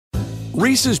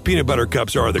Reese's peanut butter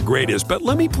cups are the greatest, but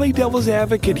let me play devil's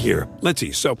advocate here. Let's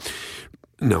see. So,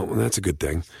 no, that's a good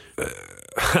thing.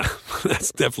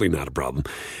 That's definitely not a problem.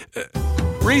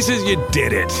 Reese's, you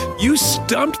did it. You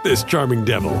stumped this charming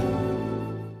devil.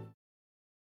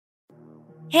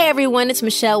 Hey everyone, it's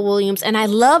Michelle Williams, and I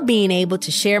love being able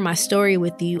to share my story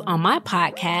with you on my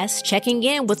podcast, Checking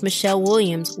In with Michelle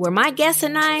Williams, where my guests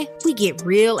and I, we get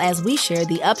real as we share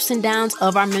the ups and downs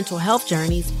of our mental health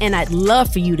journeys, and I'd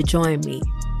love for you to join me.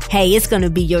 Hey, it's going to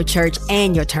be your church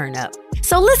and your turn up.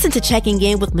 So listen to Checking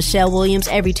In with Michelle Williams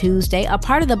every Tuesday, a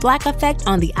part of the Black Effect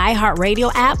on the iHeartRadio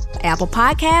app, Apple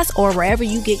Podcasts, or wherever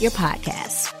you get your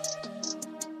podcasts.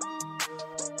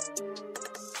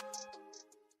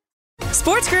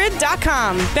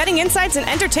 SportsGrid.com. Betting insights and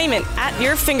entertainment at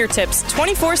your fingertips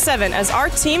 24/7 as our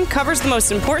team covers the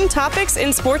most important topics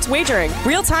in sports wagering.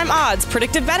 Real-time odds,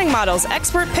 predictive betting models,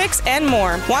 expert picks, and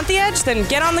more. Want the edge? Then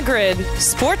get on the grid.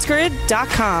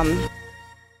 SportsGrid.com.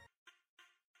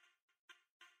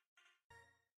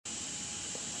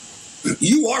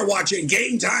 You are watching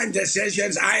Game Time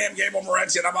Decisions. I am Gabriel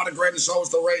Morency, and I'm on the grid, and so is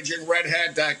the Raging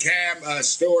Redhead, Cam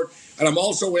Stewart. And I'm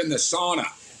also in the sauna.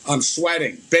 I'm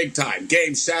sweating big time.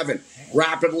 Game 7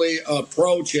 rapidly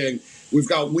approaching. We've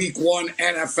got Week 1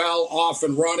 NFL off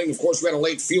and running. Of course, we had a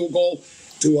late field goal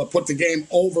to put the game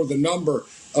over the number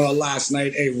last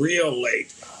night. A real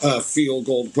late field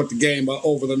goal to put the game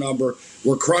over the number.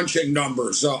 We're crunching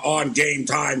numbers on Game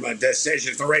Time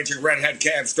Decisions. The Raging Redhead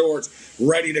Cam Stewart's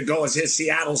ready to go as his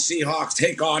Seattle Seahawks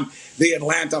take on the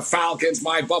Atlanta Falcons.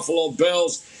 My Buffalo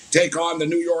Bills take on the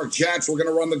New York Jets. We're going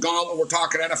to run the gauntlet. We're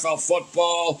talking NFL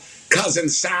football. Cousin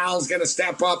Sal's going to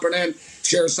step up and then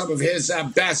share some of his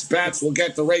best bets. We'll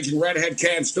get the Raging Redhead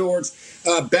Cam Stewart's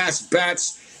best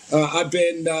bets. I've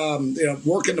been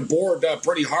working the board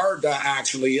pretty hard,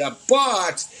 actually.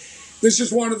 But this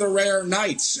is one of the rare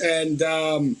nights and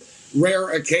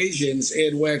rare occasions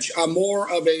in which I'm more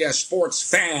of a sports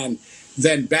fan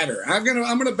than better. I'm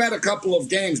gonna bet a couple of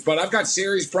games, but I've got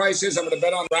series prices. I'm going to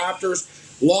bet on Raptors.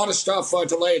 A lot of stuff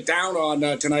to lay it down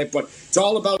on tonight, but it's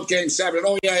all about Game 7.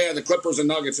 Oh, yeah, the Clippers and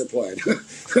Nuggets are playing.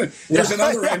 There's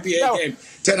another NBA game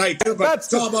tonight, too, but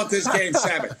it's all about this Game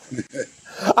 7.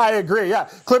 I agree, yeah.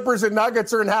 Clippers and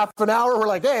Nuggets are in half an hour. We're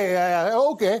like, hey,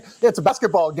 okay, it's a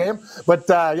basketball game. But,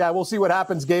 we'll see what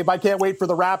happens, Gabe. I can't wait for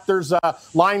the Raptors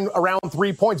line around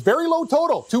 3 points. Very low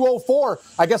total, 204.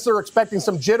 I guess they're expecting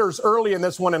some jitters early in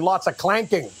this one and lots of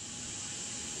clanking.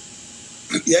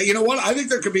 Yeah, you know what? I think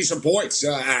there could be some points,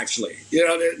 actually. You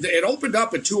know, it opened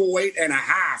up at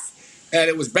 208.5, and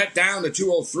it was bet down to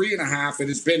 203.5, and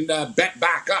it's been bet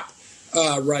back up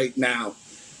right now.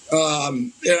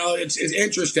 It's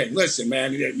interesting. Listen,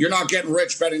 man, you're not getting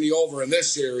rich betting the over in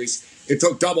this series. It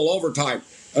took double overtime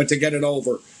to get it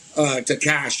over to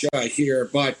cash here.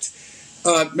 But,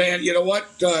 man, you know what?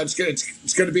 It's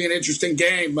going to be an interesting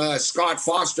game. Scott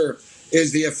Foster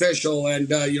is the official, and,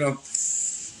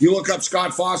 you look up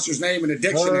Scott Foster's name in a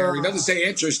dictionary. It doesn't say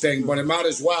interesting, but it might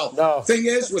as well. No. Thing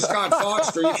is, with Scott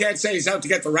Foster, you can't say he's out to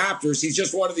get the Raptors. He's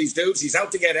just one of these dudes. He's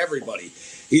out to get everybody.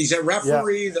 He's a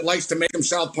referee that likes to make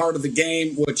himself part of the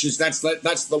game, which is that's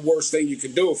the worst thing you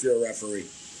can do if you're a referee.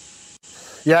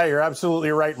 Yeah, you're absolutely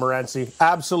right, Morency.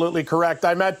 Absolutely correct.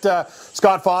 I met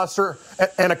Scott Foster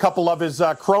and a couple of his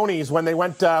cronies when they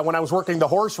went when I was working the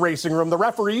horse racing room. The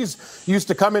referees used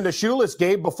to come into Shoeless,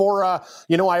 Gabe, before I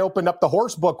opened up the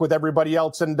horse book with everybody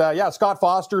else. And Scott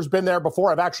Foster's been there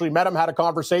before. I've actually met him, had a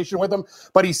conversation with him,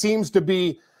 but he seems to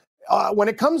be. When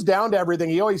it comes down to everything,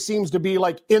 he always seems to be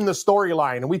like in the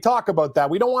storyline. And we talk about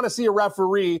that. We don't want to see a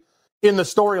referee in the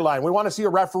storyline. We want to see a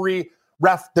referee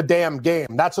ref the damn game.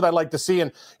 That's what I like to see.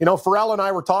 And, Pharrell and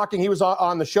I were talking. He was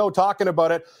on the show talking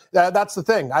about it. That's the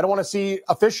thing. I don't want to see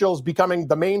officials becoming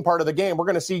the main part of the game. We're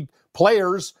going to see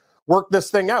players work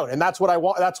this thing out. And that's what I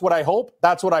want. That's what I hope.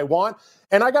 That's what I want.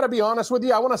 And I got to be honest with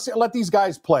you. I want to let these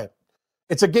guys play.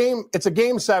 It's a game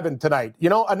 7 tonight.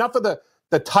 Enough of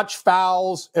the touch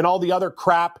fouls and all the other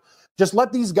crap. Just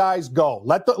let these guys go.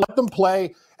 Let them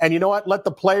play. And you know what? Let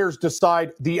the players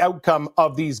decide the outcome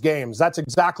of these games. That's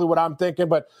exactly what I'm thinking.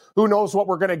 But who knows what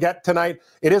we're going to get tonight?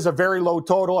 It is a very low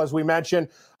total, as we mentioned,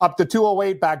 up to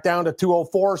 208, back down to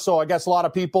 204. So I guess a lot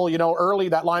of people, early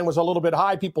that line was a little bit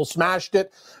high. People smashed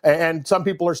it. And some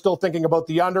people are still thinking about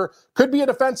the under. Could be a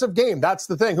defensive game. That's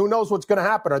the thing. Who knows what's going to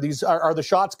happen? Are the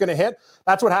shots going to hit?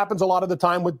 That's what happens a lot of the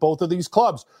time with both of these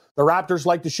clubs. The Raptors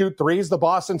like to shoot threes. The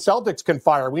Boston Celtics can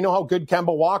fire. We know how good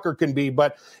Kemba Walker can be,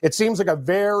 but it seems like a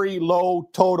very low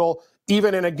total,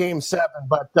 even in a game 7.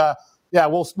 But yeah,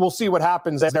 we'll see what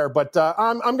happens there. But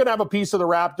I'm going to have a piece of the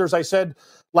Raptors. I said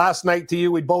last night to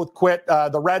you, we both quit.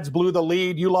 The Reds blew the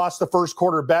lead. You lost the first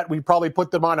quarter bet. We probably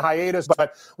put them on hiatus,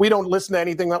 but we don't listen to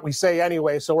anything that we say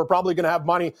anyway. So we're probably going to have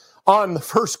money on the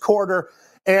first quarter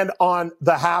and on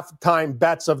the halftime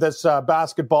bets of this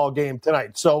basketball game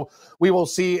tonight. So we will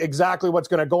see exactly what's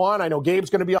going to go on. I know Gabe's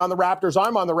going to be on the Raptors.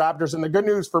 I'm on the Raptors. And the good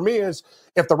news for me is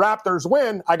if the Raptors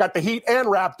win, I got the Heat and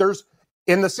Raptors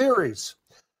in the series.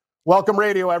 Welcome,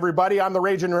 radio, everybody. I'm the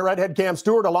Raging Redhead Cam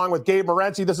Stewart, along with Gabe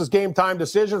Morency. This is Game Time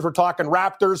Decisions. We're talking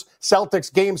Raptors,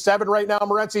 Celtics, Game 7 right now,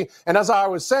 Morency. And as I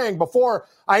was saying before,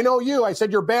 I know you. I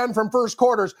said you're banned from first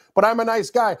quarters, but I'm a nice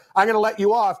guy. I'm going to let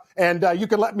you off, and you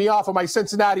can let me off of my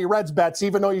Cincinnati Reds bets,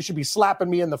 even though you should be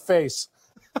slapping me in the face.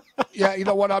 Yeah, you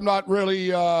know what? I'm not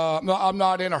really. I'm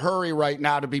not in a hurry right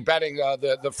now to be betting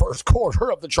the first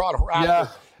quarter of the Toronto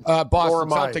Raptors Boston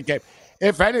Celtics game.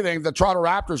 If anything, the Toronto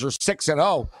Raptors are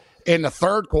 6-0. In the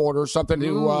third quarter, something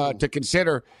to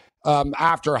consider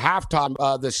after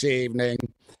halftime this evening.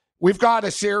 We've got a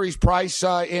series price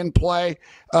in play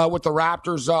with the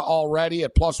Raptors already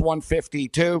at plus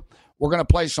 152. We're going to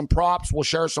play some props. We'll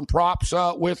share some props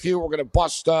with you. We're going to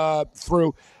bust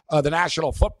through the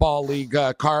National Football League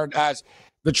card as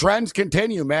the trends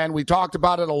continue, man. We talked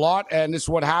about it a lot, and this is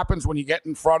what happens when you get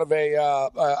in front of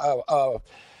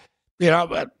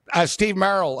as Steve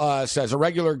Merrill says, a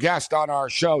regular guest on our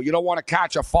show, you don't want to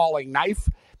catch a falling knife.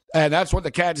 And that's what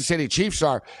the Kansas City Chiefs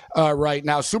are right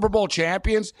now. Super Bowl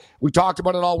champions. We talked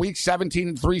about it all week.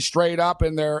 17-3 straight up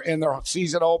in their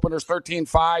season openers.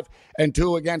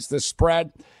 13-5-2 against the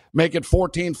spread. Make it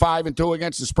 14-5-2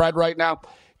 against the spread right now.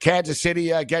 Kansas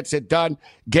City gets it done.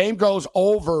 Game goes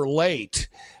over late,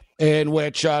 in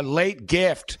which late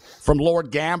gift from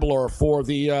Lord Gambler for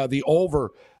the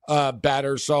over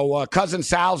better. So Cousin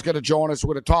Sal's going to join us.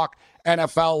 We're going to talk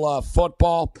NFL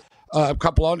football. A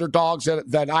couple of underdogs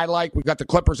that I like. We've got the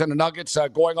Clippers and the Nuggets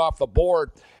going off the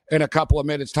board in a couple of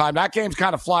minutes' time. That game's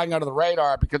kind of flying under the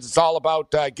radar because it's all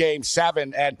about Game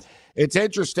 7. And it's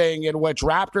interesting in which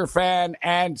Raptor fan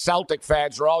and Celtic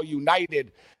fans are all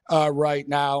united right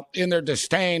now in their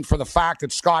disdain for the fact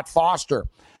that Scott Foster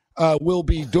will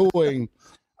be doing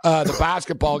the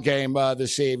basketball game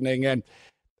this evening. And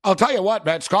I'll tell you what,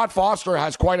 man, Scott Foster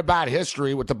has quite a bad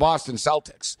history with the Boston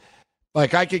Celtics.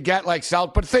 Like, I could get like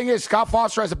but the thing is, Scott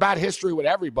Foster has a bad history with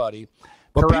everybody.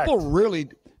 But Correct.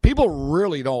 people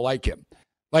really don't like him.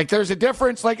 Like, there's a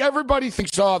difference. Like, everybody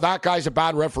thinks, oh, that guy's a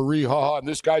bad referee. And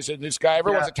this guy.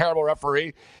 Everyone's a terrible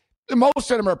referee.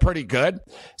 Most of them are pretty good.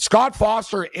 Scott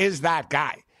Foster is that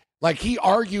guy. Like, he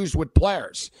argues with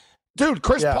players. Dude,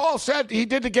 Chris Paul said he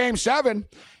did the Game 7.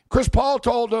 Chris Paul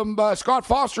told him, Scott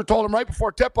Foster told him right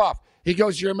before tip-off. He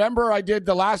goes, you remember I did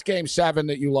the last Game 7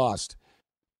 that you lost?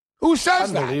 Who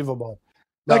says that? Unbelievable.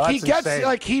 Like, he gets, insane.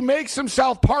 Like, he makes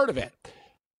himself part of it.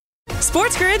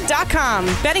 SportsGrid.com.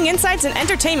 Betting insights and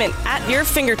entertainment at your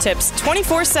fingertips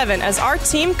 24/7 as our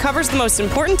team covers the most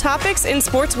important topics in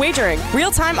sports wagering.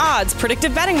 Real-time odds,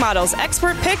 predictive betting models,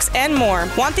 expert picks, and more.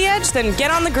 Want the edge? Then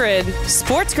get on the grid.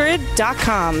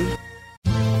 SportsGrid.com.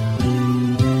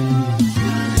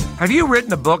 Have you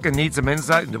written a book and need some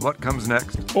insight into what comes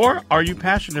next? Or are you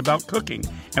passionate about cooking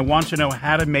and want to know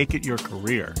how to make it your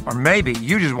career? Or maybe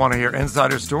you just want to hear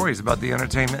insider stories about the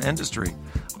entertainment industry.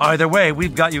 Either way,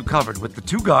 we've got you covered with the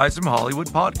Two Guys from Hollywood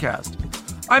podcast.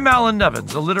 I'm Alan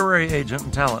Nevins, a literary agent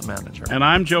and talent manager. And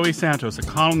I'm Joey Santos, a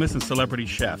columnist and celebrity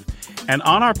chef. And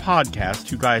on our podcast,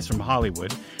 Two Guys from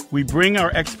Hollywood, we bring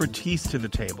our expertise to the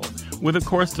table with, of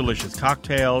course, delicious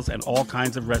cocktails and all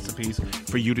kinds of recipes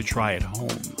for you to try at home.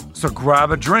 So grab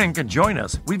a drink and join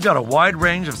us. We've got a wide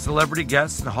range of celebrity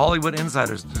guests and Hollywood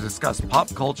insiders to discuss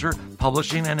pop culture,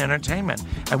 publishing, and entertainment.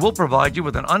 And we'll provide you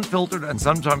with an unfiltered and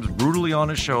sometimes brutally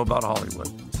honest show about Hollywood.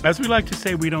 As we like to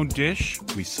say, we don't dish,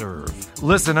 we serve.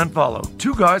 Listen and follow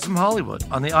Two Guys from Hollywood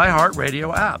on the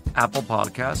iHeartRadio app, Apple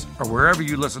Podcasts, or wherever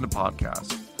you listen to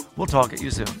podcasts. We'll talk at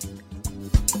you soon.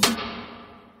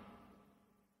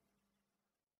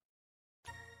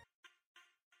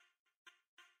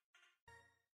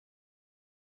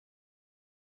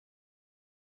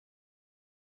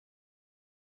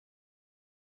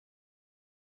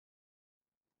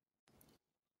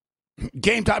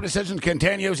 Game Time Decisions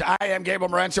continues. I am Gabe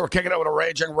Morency. We're kicking it with a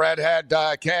Raging Redhead,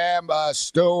 Cam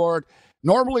Stewart.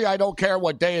 Normally, I don't care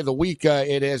what day of the week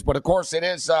it is, but of course it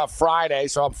is Friday,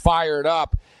 so I'm fired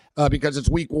up because it's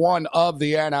week 1 of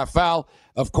the NFL.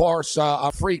 Of course,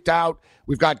 I'm freaked out.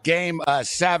 We've got Game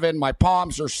 7. My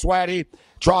palms are sweaty.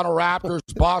 Toronto Raptors,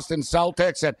 Boston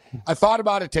Celtics. And I thought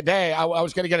about it today. I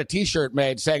was going to get a T-shirt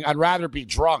made saying, I'd rather be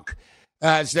drunk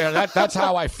That's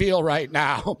how I feel right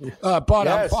now. But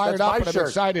I'm fired up and I'm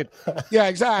excited. Yeah,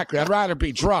 exactly. I'd rather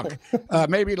be drunk.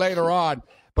 Maybe later on.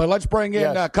 But let's bring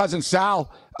in Cousin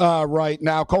Sal right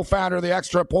now, co-founder of the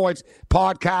Extra Points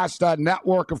Podcast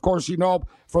Network. Of course, you know him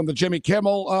from the Jimmy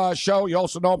Kimmel Show. You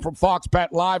also know him from Fox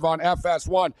Bet Live on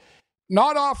FS1.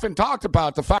 Not often talked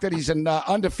about the fact that he's an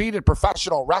undefeated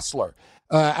professional wrestler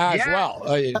as well.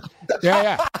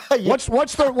 What's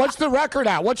the record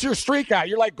at? What's your streak at?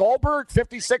 You're like Goldberg,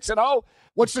 56-0.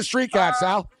 What's the streak at,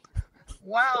 Sal?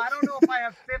 Wow, I don't know if I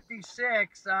have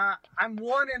 56. I'm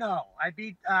 1-0. I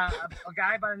beat a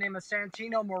guy by the name of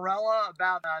Santino Marella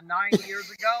about 9 years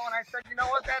ago, and I said, you know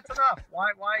what, that's enough.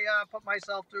 Why put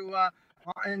myself through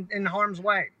in harm's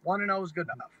way? 1-0 is good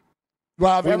enough.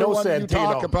 Well, everyone you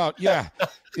talk about,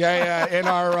 in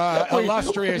our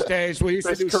illustrious days, we used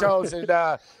to do shows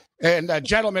and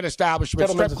gentlemen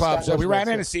establishments, strip clubs. We ran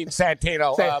into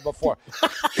Santino before.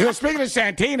 Speaking of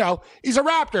Santino, he's a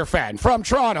Raptor fan from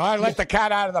Toronto. I let the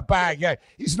cat out of the bag. Yeah,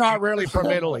 he's not really from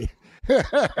Italy. He's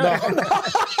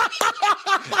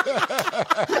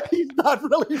not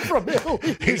really from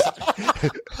Italy.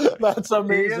 That's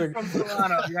amazing. He is from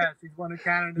Toronto. Yes, he's one of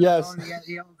Canada's own.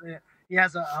 He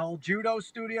has a whole judo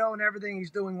studio and everything.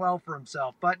 He's doing well for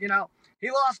himself. But, he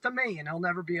lost to me, and he'll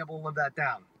never be able to live that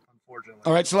down, unfortunately.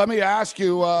 All right, so let me ask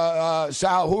you,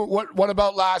 Sal, what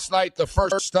about last night, the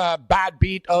first bad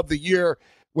beat of the year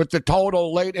with the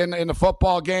total late in the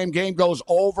football game? Game goes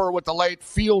over with the late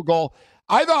field goal.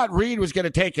 I thought Reed was going to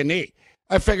take a knee.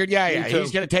 I figured,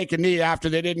 he's going to take a knee after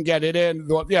they didn't get it in.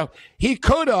 He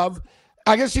could have.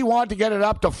 I guess he wanted to get it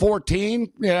up to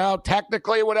 14,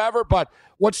 technically, whatever. But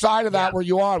what side of that were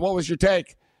you on? What was your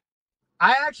take?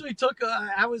 I actually took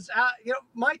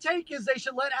my take is they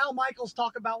should let Al Michaels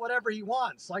talk about whatever he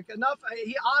wants. Like, enough.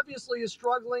 He obviously is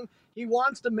struggling. He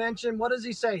wants to mention, what does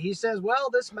he say? He says, well,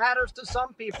 this matters to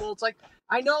some people. It's like,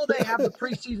 I know they have the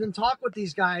preseason talk with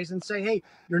these guys and say, hey,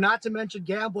 you're not to mention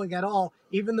gambling at all,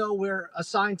 even though we're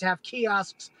assigned to have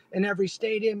kiosks in every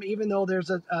stadium, even though there's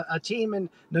a team in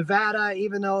Nevada,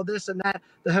 even though this and that.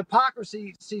 The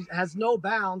hypocrisy has no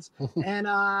bounds. And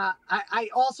I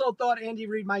also thought Andy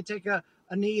Reid might take a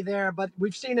knee there, but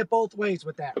we've seen it both ways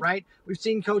with that, right? We've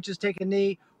seen coaches take a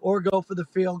knee or go for the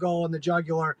field goal in the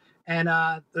jugular, and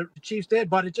the Chiefs did.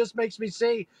 But it just makes me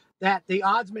see that the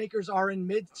odds makers are in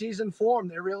mid-season form.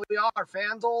 They really are.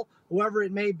 FanDuel, whoever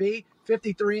it may be,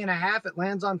 53.5. It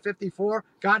lands on 54.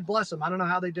 God bless them. I don't know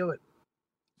how they do it.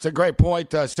 It's a great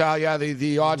point, Sal. Yeah,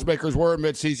 the odds makers were in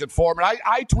mid-season form. And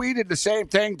I tweeted the same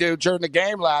thing, dude, during the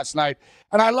game last night.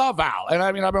 And I love Al. And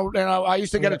I mean, I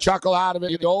used to get a chuckle out of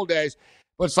it in the old days.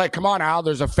 But it's like, come on, Al,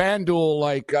 there's a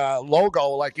FanDuel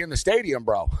logo in the stadium,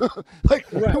 bro.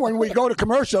 When we go to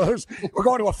commercials, we're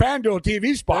going to a FanDuel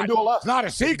TV spot. It's not a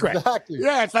secret. Exactly.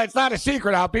 Yeah, it's not a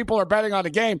secret how people are betting on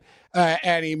the game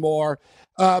anymore.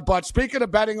 But speaking of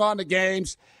betting on the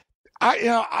games,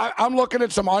 I'm looking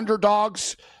at some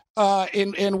underdogs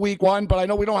in week one, but I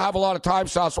know we don't have a lot of time,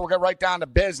 Sal, so we'll get right down to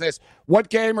business. What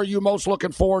game are you most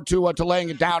looking forward to laying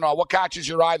it down on? What catches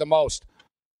your eye the most?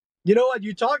 You know what?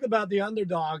 You talk about the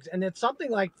underdogs, and it's something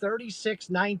like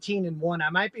 36-19-1. I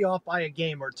might be off by a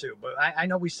game or two, but I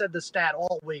know we said the stat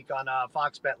all week on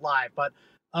Fox Bet Live. But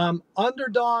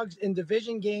underdogs in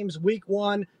division games, week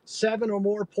one, 7 or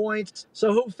more points.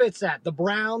 So who fits that? The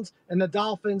Browns and the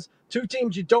Dolphins, two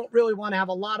teams you don't really want to have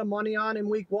a lot of money on in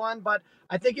week one, but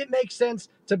I think it makes sense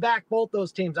to back both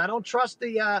those teams. I don't trust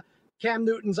the Cam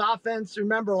Newton's offense.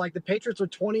 Remember, the Patriots were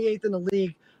 28th in the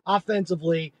league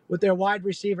offensively with their wide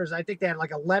receivers. I think they had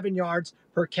 11 yards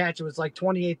per catch. It was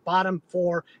 28th, bottom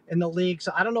 4 in the league.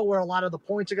 So I don't know where a lot of the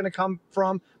points are going to come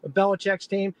from with Belichick's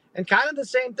team. And kind of the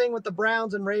same thing with the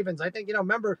Browns and Ravens. I think,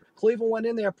 remember, Cleveland went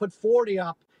in there, put 40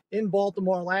 up in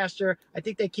Baltimore last year. I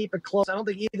think they keep it close. I don't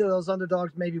think either of those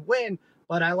underdogs maybe win,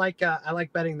 but I like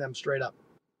betting them straight up.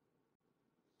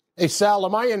 Hey, Sal,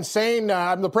 am I insane?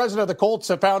 I'm the president of the Colts.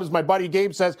 I found, as my buddy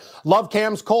Gabe says, love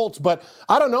Cam's Colts. But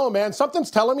I don't know, man. Something's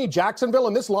telling me Jacksonville,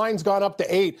 and this line's gone up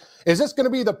to 8. Is this going to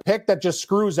be the pick that just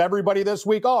screws everybody this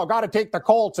week? Oh, got to take the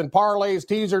Colts and parlays,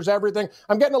 teasers, everything.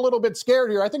 I'm getting a little bit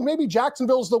scared here. I think maybe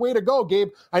Jacksonville's the way to go, Gabe.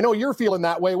 I know you're feeling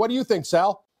that way. What do you think,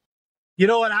 Sal? You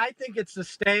know what? I think it's the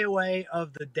stay away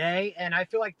of the day. And I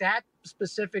feel like that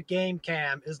specific game,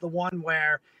 Cam, is the one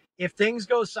where if things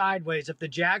go sideways, if the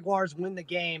Jaguars win the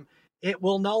game, it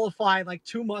will nullify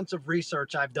 2 months of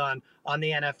research I've done on the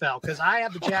NFL, because I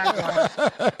have the Jaguars.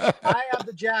 I have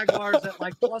the Jaguars at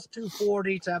plus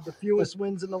 240 to have the fewest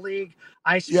wins in the league.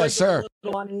 I spent a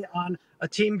little money on a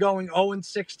team going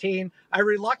 0-16. I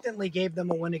reluctantly gave them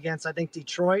a win against, I think,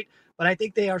 Detroit, but I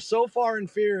think they are so far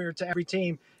inferior to every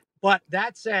team. But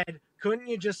that said, couldn't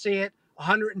you just see it?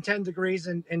 110 degrees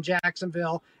in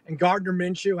Jacksonville, and Gardner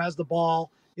Minshew has the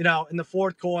ball, in the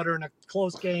fourth quarter in a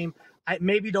close game. I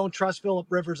maybe don't trust Phillip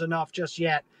Rivers enough just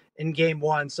yet in game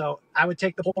one. So I would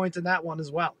take the points in that one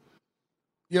as well.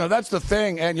 That's the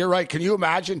thing. And you're right. Can you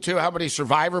imagine, too, how many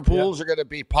survivor pools are going to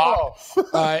be popped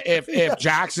if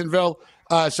Jacksonville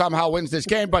somehow wins this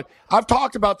game? But I've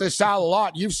talked about this, Sal, a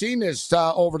lot. You've seen this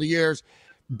over the years.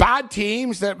 Bad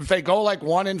teams that if they go like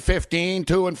 1-15,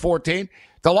 2-14,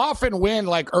 they'll often win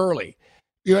like early.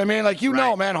 You know what I mean? Like,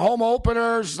 know, man, home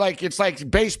openers, like it's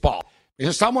like baseball.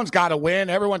 Because someone's got to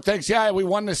win. Everyone thinks, we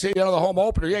won the home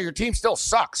opener. Yeah, your team still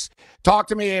sucks. Talk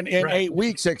to me in 8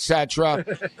 weeks, etc.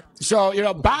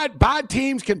 So, bad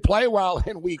teams can play well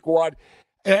in week one.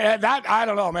 And that, I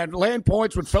don't know, man, laying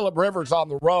points with Phillip Rivers on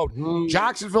the road.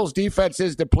 Jacksonville's defense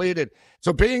is depleted.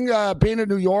 So being a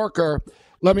New Yorker,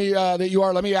 let me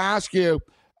ask you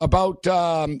about,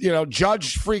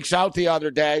 Judge freaks out the other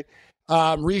day,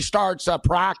 restarts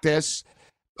practice.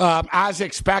 As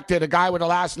expected, a guy with a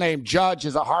last name Judge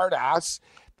is a hard ass.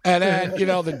 And then,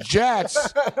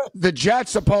 the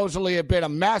Jets supposedly have been a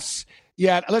mess.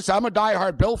 Yet, listen, I'm a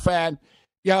diehard Bill fan.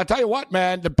 Yeah, I'll tell you what,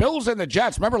 man, the Bills and the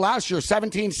Jets, remember last year,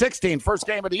 17-16, first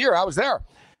game of the year, I was there.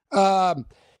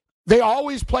 They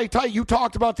always play tight. You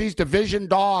talked about these division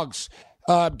dogs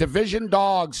in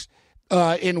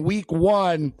week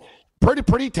one.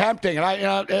 Pretty tempting. And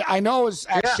I know as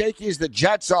shaky as the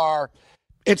Jets are,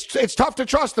 it's tough to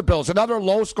trust the Bills. Another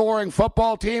low-scoring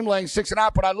football team laying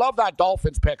 6.5, but I love that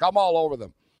Dolphins pick. I'm all over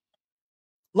them.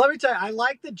 Let me tell you, I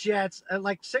like the Jets.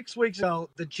 Like 6 weeks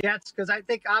ago, the Jets, because I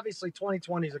think obviously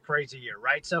 2020 is a crazy year,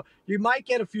 right? So you might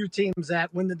get a few teams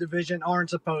that win the division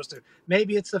aren't supposed to.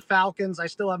 Maybe it's the Falcons. I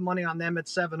still have money on them at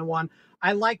 7-1.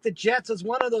 I like the Jets as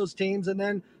one of those teams, and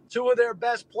then two of the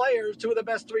best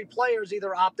three players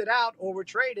either opted out or were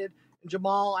traded,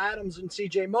 Jamal Adams and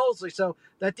C.J. Mosley. So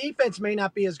that defense may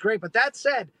not be as great. But that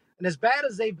said, and as bad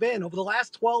as they've been over the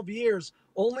last 12 years,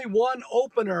 only one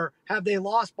opener have they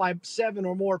lost by 7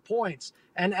 or more points.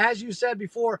 And as you said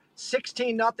before,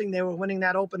 16-0 they were winning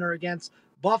that opener against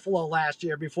Buffalo last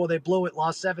year before they blew it,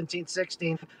 lost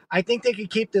 17-16. I think they could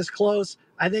keep this close.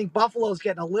 I think Buffalo's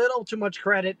getting a little too much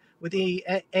credit with the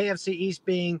AFC East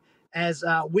being as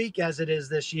weak as it is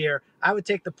this year. I would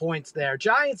take the points there.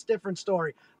 Giants, different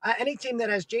story. Any team that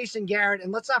has Jason Garrett,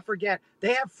 and let's not forget,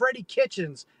 they have Freddie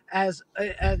Kitchens as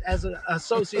an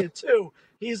associate too.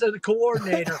 He's a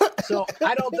coordinator. So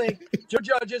I don't think Joe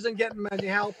Judge isn't getting any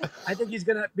help. I think he's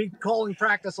going to be calling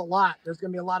practice a lot. There's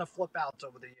going to be a lot of flip outs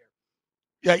over the year.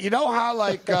 Yeah, you know how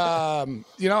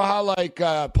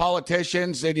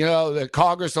politicians and the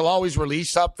Congress will always release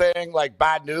something like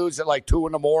bad news at like 2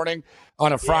 a.m.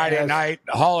 on a Friday night,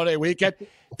 holiday weekend.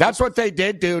 That's what they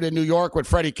did, dude, in New York with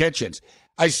Freddie Kitchens.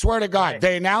 I swear to God,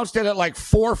 they announced it at like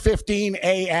 4:15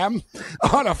 a.m.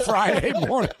 on a Friday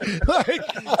morning.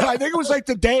 I think it was like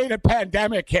the day the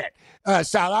pandemic hit.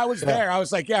 Sal, I was there. I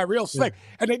was like, real slick.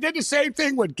 And they did the same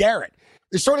thing with Garrett.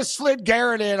 They sort of slid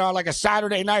Garrett in on like a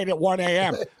Saturday night at 1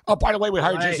 a.m. Oh, by the way, we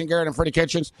hired Jason Garrett and Freddie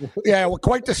Kitchens. Yeah, well,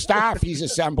 quite the staff he's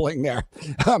assembling there.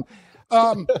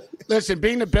 Listen,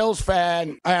 being a Bills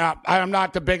fan, I'm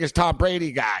not the biggest Tom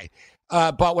Brady guy.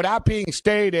 But with that being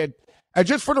stated, and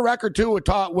just for the record, too,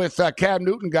 with Cam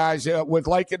Newton, guys, with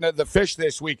liking the fish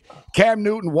this week. Cam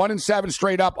Newton, 1-7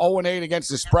 straight up, 0-8 against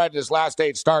the spread in his last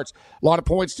 8 starts. A lot of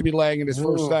points to be laying in his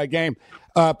first game,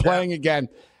 playing again.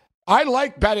 I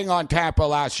liked betting on Tampa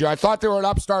last year. I thought they were an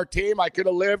upstart team. I could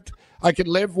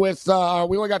live with. We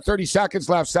only got 30 seconds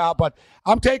left, Sal, but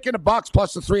I'm taking the Bucks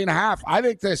plus the 3.5. I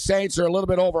think the Saints are a little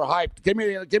bit overhyped. Give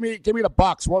me the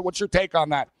Bucks. What's your take on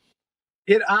that?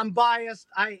 I'm biased.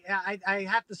 I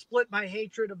have to split my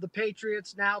hatred of the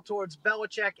Patriots now towards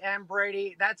Belichick and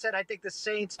Brady. That said, I think the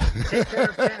Saints take care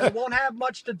of Tampa. It won't have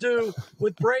much to do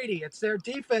with Brady. It's their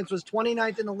defense was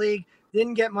 29th in the league.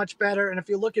 Didn't get much better. And if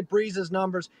you look at Breeze's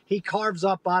numbers, he carves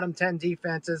up bottom 10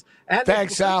 defenses. And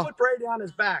thanks, Sal. Put Brady on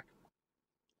his back.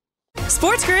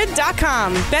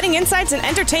 SportsGrid.com. Betting insights and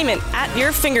entertainment at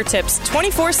your fingertips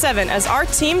 24/7 as our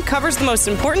team covers the most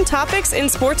important topics in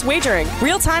sports wagering.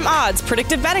 Real-time odds,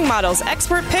 predictive betting models,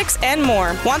 expert picks, and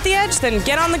more. Want the edge? Then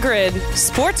get on the grid.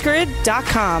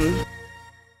 SportsGrid.com.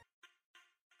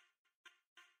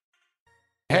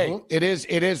 Hey, it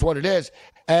is what it is.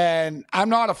 And I'm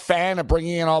not a fan of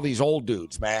bringing in all these old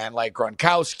dudes, man, like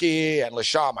Gronkowski and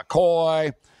LaShawn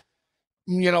McCoy.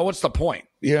 What's the point?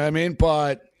 You know what I mean?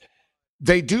 But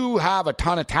they do have a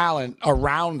ton of talent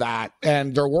around that,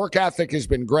 and their work ethic has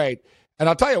been great. And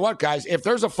I'll tell you what, guys, if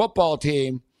there's a football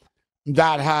team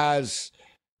that has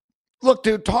 – look,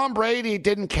 dude, Tom Brady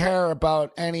didn't care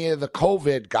about any of the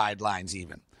COVID guidelines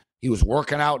even. He was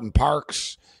working out in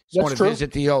parks. He's going to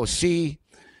visit the OC.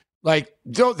 Like,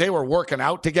 they were working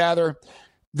out together.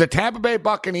 The Tampa Bay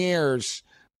Buccaneers,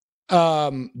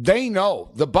 they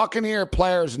know. The Buccaneer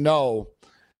players know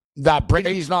that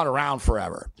Brady's not around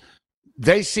forever.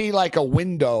 They see like a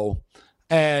window.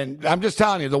 And I'm just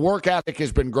telling you, the work ethic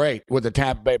has been great with the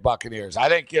Tampa Bay Buccaneers. I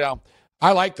think,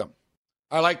 I like them.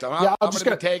 I'm just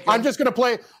going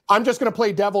to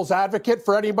play devil's advocate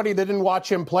for anybody that didn't watch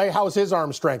him play. How's his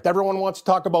arm strength? Everyone wants to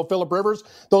talk about Phillip Rivers.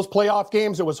 Those playoff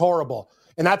games, it was horrible.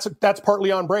 And that's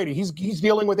partly on Brady. He's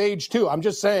dealing with age too. I'm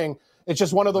just saying it's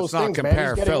just one of those things, man.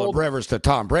 Compare Phillip Rivers to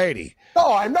Tom Brady.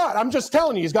 No, I'm not. I'm just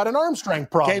telling you, he's got an arm strength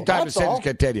problem. Game time decisions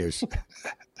continues.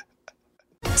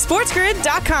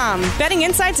 SportsGrid.com. Betting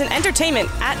insights and entertainment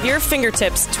at your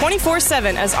fingertips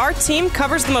 24/7 as our team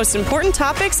covers the most important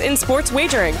topics in sports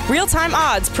wagering. Real-time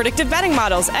odds, predictive betting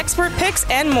models, expert picks,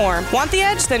 and more. Want the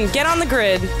edge? Then get on the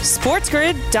grid.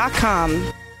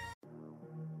 SportsGrid.com.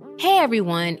 Hey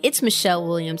everyone, it's Michelle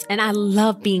Williams, and I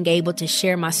love being able to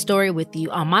share my story with you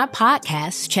on my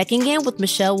podcast, Checking In with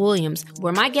Michelle Williams,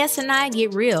 where my guests and I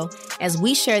get real as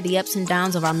we share the ups and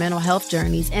downs of our mental health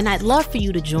journeys, and I'd love for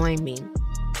you to join me.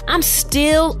 I'm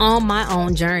still on my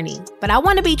own journey, but I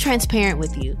want to be transparent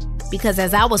with you because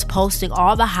as I was posting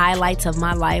all the highlights of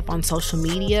my life on social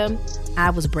media, I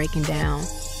was breaking down.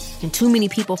 And too many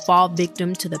people fall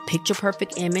victim to the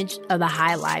picture-perfect image of the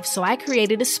high life, so I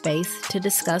created a space to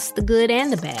discuss the good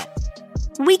and the bad.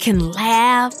 We can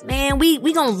laugh, man, we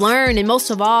gonna learn, and most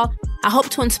of all, I hope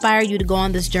to inspire you to go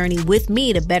on this journey with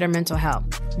me to better mental health.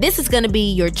 This is gonna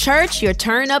be your church, your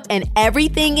turn-up, and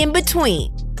everything in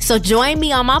between. So join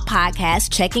me on my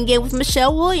podcast, Checking In with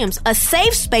Michelle Williams, a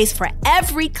safe space for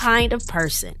every kind of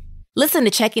person. Listen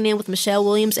to Checking In with Michelle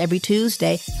Williams every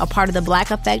Tuesday, a part of the Black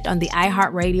Effect on the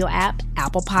iHeartRadio app,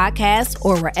 Apple Podcasts,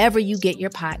 or wherever you get your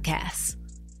podcasts.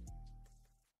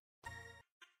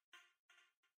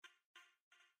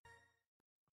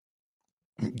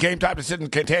 Game time decision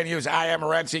continues. I am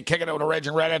Morency, kicking it with a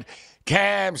Raging Redhead.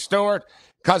 Cam Stewart,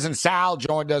 cousin Sal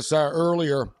joined us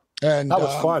earlier. And that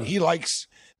was fun. He likes...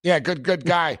 Yeah, good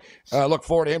guy. Look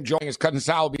forward to him joining us. Cousin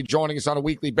Sal will be joining us on a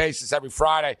weekly basis every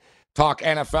Friday. Talk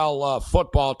NFL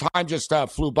football. Time just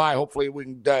flew by. Hopefully we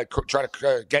can try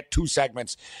to get 2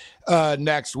 segments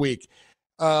next week.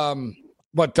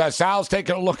 But Sal's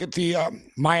taking a look at the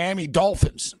Miami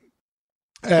Dolphins.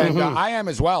 And I am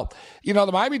as well. The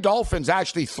Miami Dolphins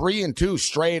actually 3-2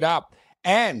 straight up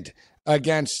and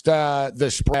against the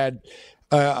spread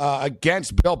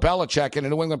against Bill Belichick and the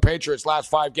New England Patriots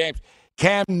last 5 games.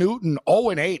 Cam Newton,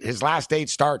 0-8, his last 8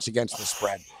 starts against the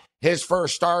spread. His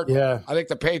first start, I think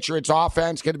the Patriots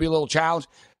offense going to be a little challenged.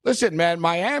 Listen, man,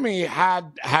 Miami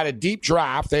had a deep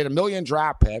draft. They had 1 million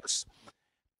draft picks.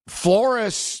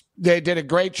 Flores, they did a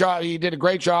great job. He did a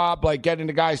great job like getting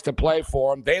the guys to play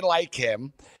for him. They like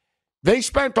him. They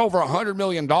spent over $100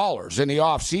 million in the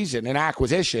offseason in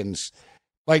acquisitions.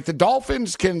 Like the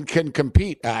Dolphins can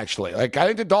compete, actually. Like I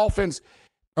think the Dolphins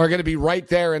are going to be right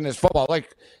there in this football.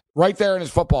 Like right there in his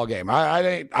football game.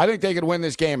 I think they could win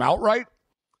this game outright.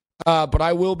 But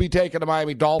I will be taking the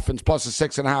Miami Dolphins plus the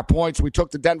 6.5 points. We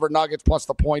took the Denver Nuggets plus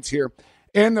the points here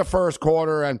in the first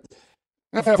quarter. And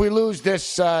if we lose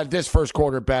this first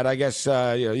quarter bet, I guess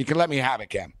you can let me have it,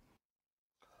 Cam.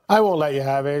 I won't let you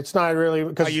have it. It's not really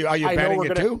because are you betting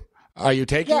it too? Are you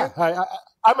taking it? Yeah,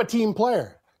 I'm a team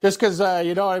player. Just because,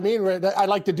 you know what I mean? I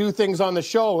like to do things on the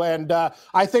show. And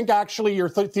I think actually your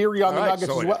theory on the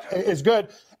Nuggets is good.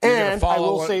 And I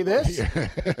will say this.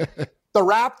 The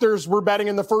Raptors were betting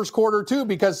in the first quarter too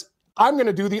because I'm going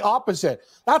to do the opposite.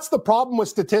 That's the problem with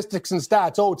statistics and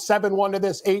stats. Oh, it's 7-1 to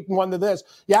this, 8-1 to this.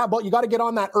 Yeah, but you got to get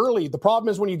on that early. The problem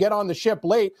is when you get on the ship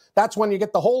late, that's when you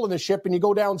get the hole in the ship and you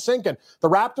go down sinking. The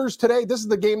Raptors today, this is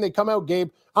the game they come out, Gabe.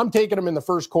 I'm taking them in the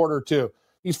first quarter too.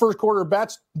 These first quarter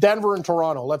bets, Denver and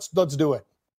Toronto. Let's do it.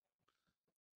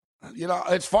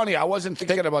 It's funny. I wasn't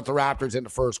thinking about the Raptors in the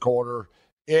first quarter.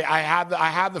 I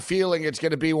have the feeling it's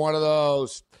going to be one of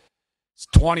those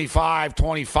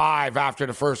 25-25 after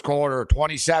the first quarter,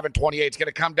 27-28. It's going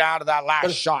to come down to that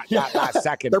last shot, that last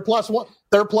second. They're plus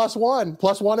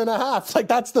 1.5. Like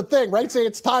that's the thing, right? Say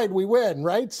it's tied, we win,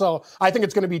 right? So I think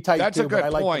it's going to be tight. That's a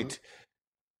good point.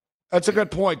 That's a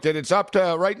good point. That it's up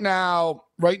to right now.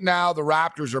 Right now, the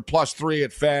Raptors are plus 3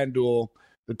 at FanDuel.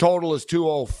 The total is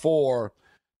 204.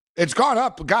 It's gone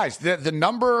up, guys. The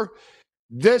number.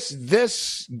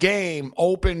 This game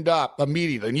opened up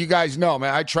immediately. And you guys know,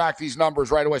 man, I track these numbers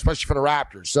right away, especially for the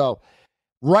Raptors. So,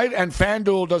 and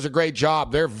FanDuel does a great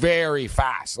job. They're very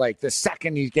fast. Like, the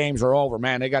second these games are over,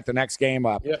 man, they got the next game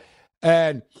up. Yeah.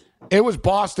 And it was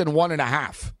Boston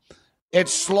 1.5.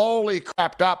 It's slowly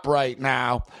crept up right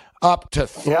now, up to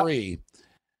 3. Yep.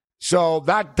 So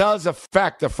that does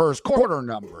affect the first quarter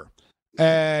number.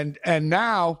 And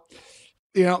now,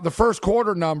 the first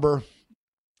quarter number,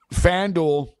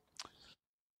 FanDuel,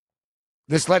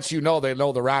 this lets you know they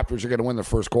know the Raptors are going to win the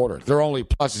first quarter. They're only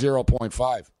plus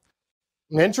 0.5.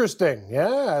 Interesting.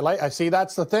 Yeah, I see.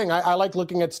 That's the thing. I like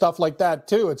looking at stuff like that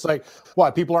too. It's like,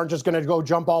 what, people aren't just going to go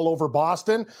jump all over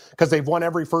Boston because they've won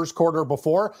every first quarter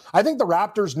before. I think the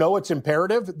Raptors know it's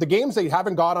imperative. The games they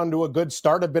haven't got onto a good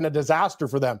start have been a disaster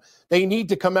for them. They need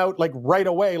to come out like right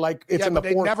away, like it's in the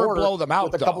fourth quarter. They never blow them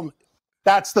out, though.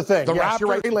 That's the thing. The Raptors, you're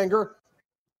right. They linger.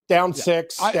 Down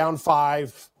 6, down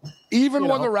 5. Even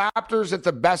when the Raptors at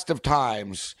the best of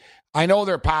times, I know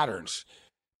their patterns.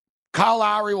 Kyle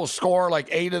Lowry will score like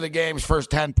 8 of the game's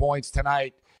first 10 points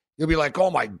tonight. You'll be like,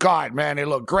 oh, my God, man, they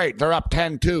look great. They're up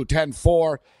 10-2,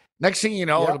 10-4. Next thing you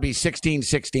know, it'll be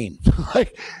 16-16.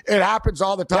 Like, it happens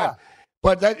all the time. Yeah.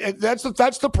 But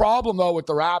that's the problem, though, with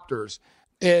the Raptors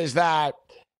is that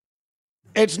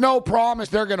it's no promise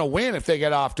they're going to win if they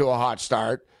get off to a hot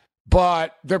start.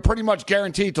 But they're pretty much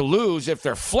guaranteed to lose if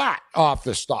they're flat off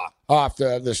the start.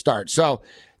 So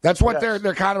that's what they're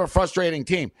kind of a frustrating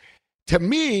team. To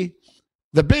me,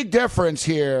 the big difference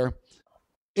here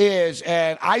is,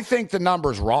 and I think the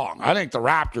number's wrong. I think the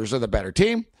Raptors are the better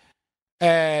team.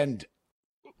 And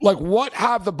like, what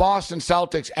have the Boston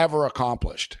Celtics ever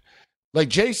accomplished? Like,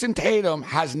 Jason Tatum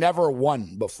has never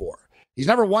won before. He's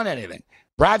never won anything.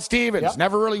 Brad Stevens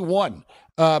never really won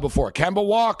before. Kemba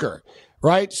Walker.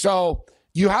 Right? So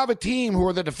you have a team who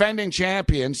are the defending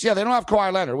champions. Yeah, they don't have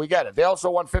Kawhi Leonard. We get it. They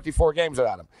also won 54 games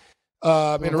without him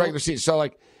in a regular season. So,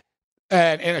 like,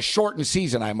 and in a shortened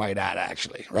season, I might add,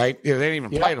 actually, right? They didn't even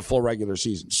play a full regular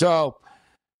season. So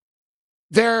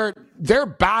they're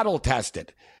battle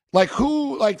tested.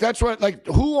 Who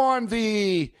on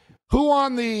the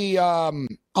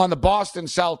Boston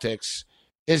Celtics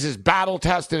is as battle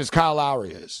tested as Kyle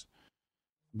Lowry is?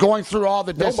 Going through all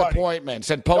the disappointments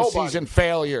and postseason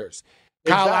failures.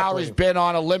 Kyle Lowry's been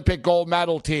on Olympic gold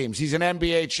medal teams. He's an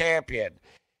NBA champion.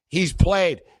 He's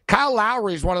played. Kyle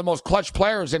Lowry is one of the most clutch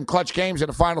players in clutch games in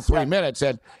the final 3 minutes.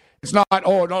 And it's not,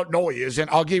 no, he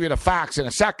isn't. I'll give you the facts in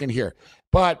a second here.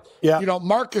 But,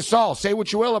 Marc Gasol, say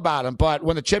what you will about him, but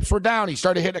when the chips were down, he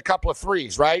started hitting a couple of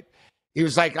threes, right? He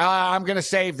was like, I'm going to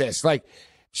save this. Like,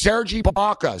 Serge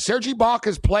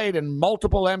Ibaka's played in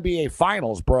multiple NBA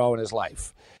finals, bro, in his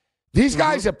life. These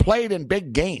guys have played in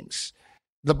big games.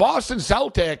 The Boston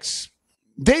Celtics,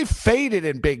 they've faded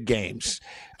in big games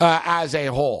as a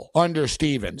whole under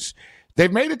Stevens.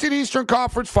 They've made it to the Eastern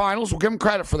Conference Finals. We'll give them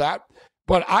credit for that.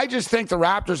 But I just think the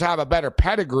Raptors have a better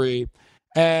pedigree.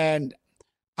 And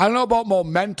I don't know about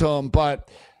momentum,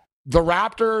 but the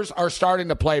Raptors are starting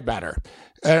to play better.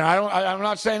 And I'm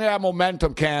not saying they have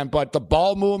momentum, Cam, but the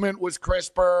ball movement was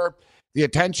crisper, the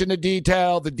attention to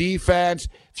detail, the defense.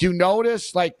 If you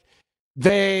notice, like,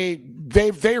 they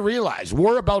realize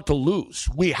we're about to lose.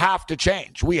 We have to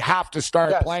change. We have to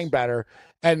start playing better.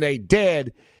 And they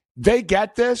did. They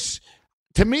get this.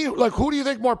 To me, like, who do you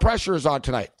think more pressure is on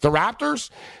tonight? The Raptors?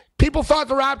 People thought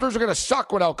the Raptors were going to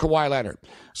suck without Kawhi Leonard.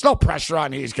 There's no pressure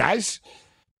on these guys.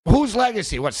 Whose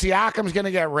legacy? What, Siakam's going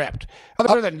to get ripped?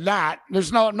 Other than that,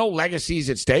 there's no legacies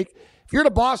at stake. If you're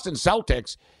the Boston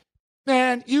Celtics,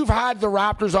 man, you've had the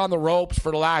Raptors on the ropes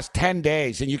for the last 10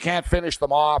 days, and you can't finish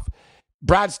them off.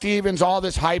 Brad Stevens, all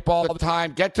this hype all the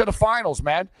time. Get to the finals,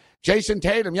 man. Jason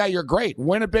Tatum, you're great.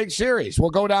 Win a big series. We'll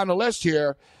go down the list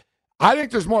here. I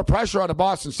think there's more pressure on the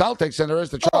Boston Celtics than there is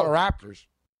the Toronto Raptors.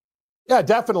 Yeah,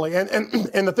 definitely.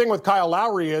 And the thing with Kyle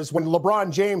Lowry is when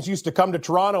LeBron James used to come to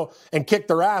Toronto and kick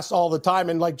their ass all the time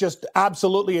and like just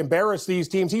absolutely embarrass these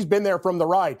teams, he's been there from the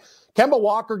ride. Kemba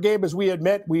Walker, Gabe, as we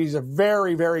admit, he's a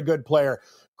very, very good player.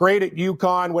 Great at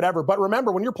UConn, whatever. But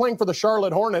remember, when you're playing for the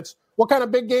Charlotte Hornets, what kind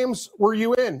of big games were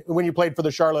you in when you played for the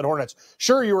Charlotte Hornets?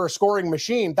 Sure, you were a scoring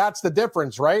machine. That's the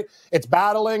difference, right? It's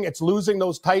battling. It's losing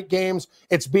those tight games.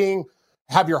 It's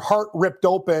have your heart ripped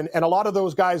open. And a lot of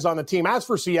those guys on the team, as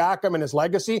for Siakam and his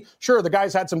legacy, sure, the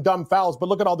guys had some dumb fouls, but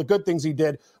look at all the good things he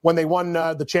did when they won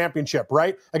the championship,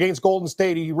 right? Against Golden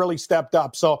State, he really stepped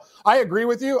up. So I agree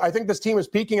with you. I think this team is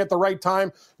peaking at the right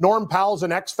time. Norm Powell's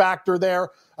an X factor there.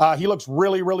 He looks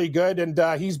really, really good.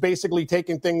 And he's basically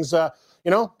taking things,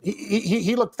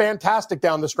 he looked fantastic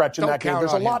down the stretch in that game.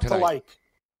 There's a lot to like.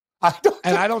 I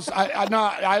don't say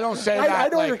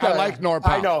that. I like Norm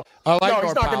Powell. I know.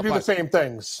 He's not going to do the same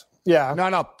things. Yeah.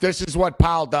 No. This is what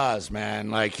Powell does, man.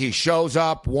 Like, he shows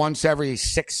up once every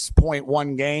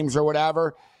 6.1 games or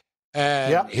whatever.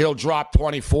 and he'll drop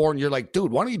 24, and you're like,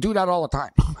 dude, why don't you do that all the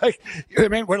time? Like, you know what I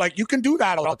mean? We're like, you can do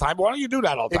that all the time. Why don't you do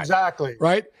that all the time? Exactly.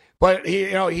 Right? But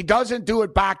he doesn't do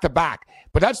it back to back.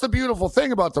 But that's the beautiful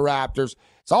thing about the Raptors.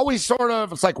 It's always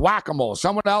it's like whack-a-mole.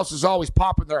 Someone else is always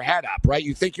popping their head up, right?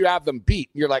 You think you have them beat.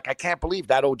 You're like, I can't believe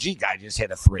that OG guy just hit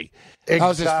a three. Exactly. That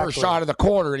was his first shot of the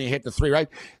quarter, and he hit the three, right?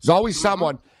 There's always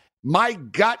someone. My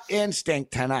gut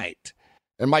instinct tonight,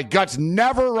 and my gut's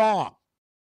never wrong.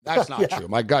 That's not true.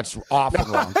 My gut's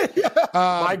often wrong.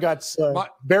 My gut's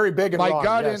very big and my wrong.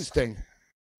 Gut instinct.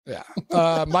 Yeah.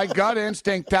 My gut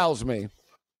instinct tells me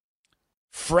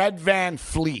Fred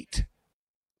VanVleet.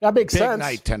 That makes sense. Big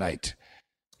night tonight.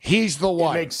 He's the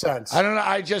one. It makes sense. I don't know.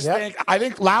 I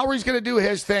think Lowry's going to do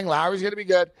his thing. Lowry's going to be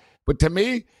good. But to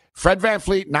me, Fred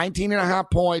VanVleet, 19.5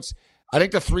 points. I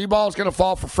think the three ball is going to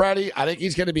fall for Freddie. I think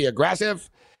he's going to be aggressive.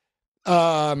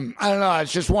 I don't know.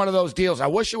 It's just one of those deals. I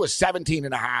wish it was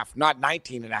 17.5, not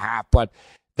 19.5. But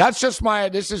that's just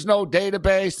this is no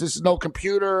database. This is no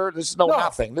computer. This is no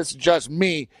nothing. This is just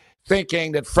me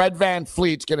thinking that Fred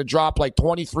VanVleet's going to drop like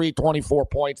 23, 24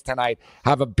 points tonight,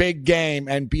 have a big game,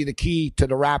 and be the key to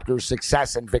the Raptors'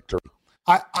 success and victory.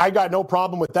 I got no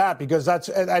problem with that because that's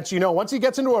once he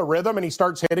gets into a rhythm and he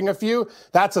starts hitting a few,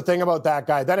 that's the thing about that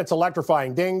guy. Then it's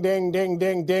electrifying. Ding, ding, ding,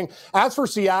 ding, ding. As for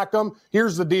Siakam,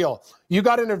 here's the deal. You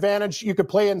got an advantage. You could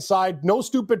play inside. No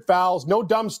stupid fouls. No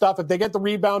dumb stuff. If they get the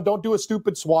rebound, don't do a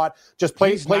stupid swat. Just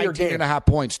play your game. 19.5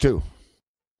 points too.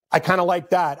 I kind of like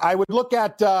that. I would look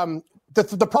at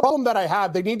the problem that I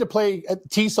have. They need to play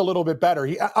Tease a little bit better.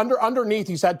 Underneath,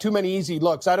 he's had too many easy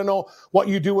looks. I don't know what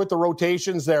you do with the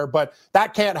rotations there, but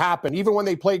that can't happen. Even when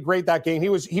they played great that game, he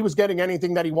was getting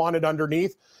anything that he wanted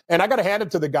underneath. And I got to hand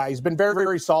it to the guy. He's been very,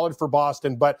 very solid for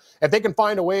Boston. But if they can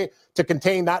find a way to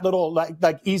contain that little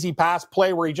like easy pass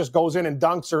play where he just goes in and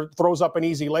dunks or throws up an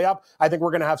easy layup, I think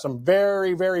we're going to have some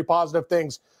very, very positive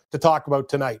things to talk about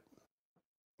tonight.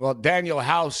 Well, Daniel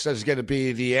House is going to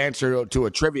be the answer to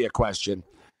a trivia question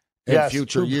in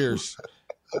future years.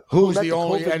 Who's the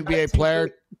only NBA player?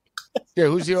 Yeah,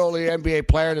 who's the only NBA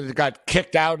player that got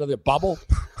kicked out of the bubble?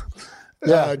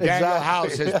 Daniel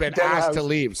House has been asked to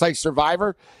leave. It's like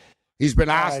Survivor. He's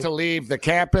been asked to leave the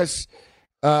campus.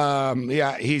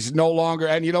 He's no longer.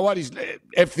 And you know what?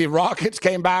 If the Rockets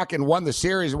came back and won the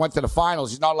series and went to the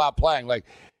finals, he's not allowed playing. Like,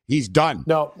 he's done.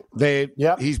 No.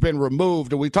 He's been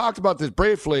removed. And we talked about this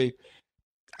briefly.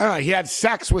 He had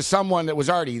sex with someone that was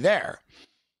already there.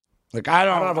 Like, I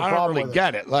don't really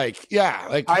get it. Like,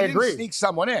 I agree. Sneak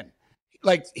someone in.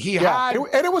 Like, he had.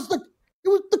 And it was the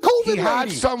COVID lady.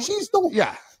 Had She's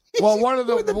the Well, one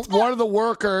of the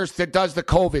workers that does the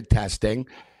COVID testing.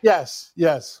 Yes.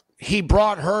 He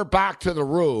brought her back to the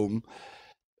room,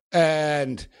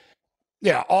 and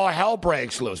all hell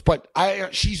breaks loose. But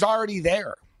she's already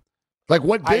there. Like,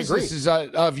 what business is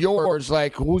of yours?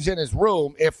 Like, who's in his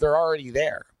room if they're already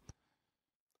there?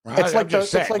 Right? It's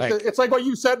like what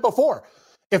you said before.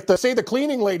 If the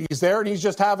cleaning lady's there and he's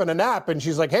just having a nap, and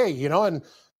she's like, hey, and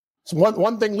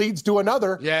one thing leads to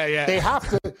another. Yeah.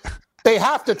 They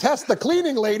have to test the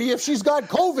cleaning lady if she's got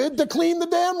COVID to clean the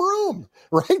damn room,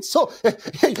 right? So,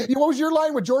 what was your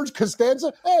line with George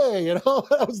Costanza? Hey,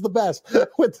 that was the best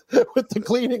with the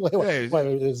cleaning lady.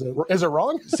 Is it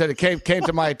wrong? Said it came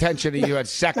to my attention that you had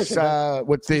sex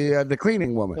with the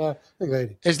cleaning woman.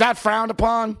 Is that frowned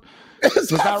upon? Is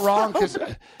that wrong? Because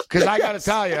I got to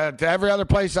tell you, to every other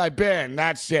place I've been,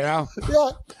 that's Yeah.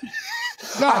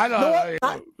 No, I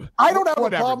don't. I don't have a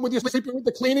problem with you sleeping with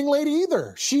the cleaning lady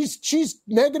either. She's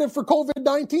negative for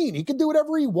COVID-19. He can do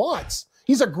whatever he wants.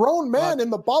 He's a grown man in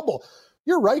the bubble.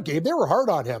 You're right, Gabe. They were hard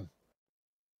on him.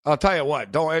 I'll tell you what.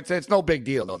 It's no big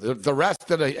deal though. The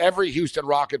rest of every Houston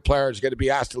Rocket player is going to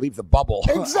be asked to leave the bubble.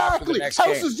 Exactly.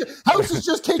 House is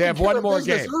just taking they have care one of more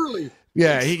business game early.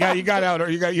 Yeah, you got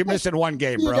out. You're missing one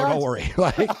game, bro. Don't worry.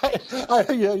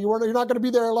 You're not going to be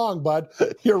there long, bud.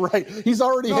 You're right. He's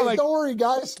already. Don't worry,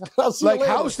 guys. I'll see you later.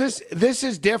 House. This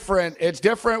is different. It's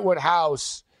different with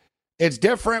House. It's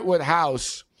different with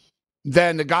House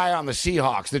than the guy on the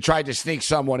Seahawks that tried to sneak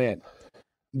someone in.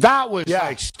 That was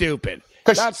stupid.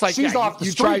 That's like she's off the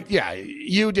street.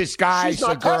 You disguised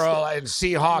a girl in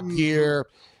Seahawk gear.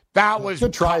 That was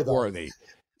worthy.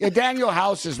 Yeah, Daniel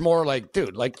House is more like,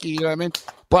 dude, like, you know what I mean?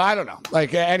 But I don't know.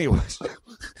 Like, anyways.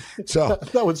 So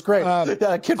that was great. I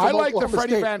like the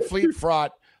Freddie VanVleet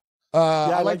fraud.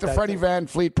 I like the Freddie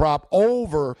VanVleet prop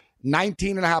over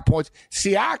 19.5 points.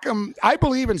 Siakam, I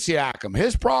believe in Siakam.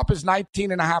 His prop is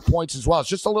 19.5 points as well. It's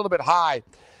just a little bit high.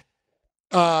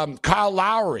 Kyle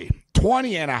Lowry,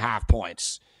 20.5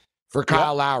 points for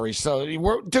Kyle Lowry. So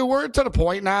we're to the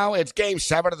point now. It's game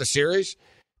 7 of the series.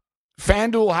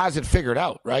 FanDuel has it figured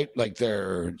out, right? Like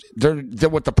they're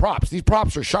with the props. These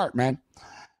props are sharp, man.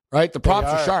 Right? The props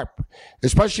are sharp,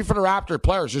 especially for the Raptor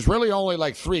players. There's really only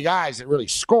like 3 guys that really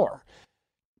score.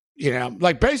 You know,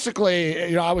 like basically,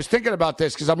 you know, I was thinking about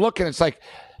this because I'm looking. It's like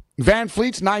Van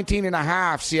Fleet's 19.5,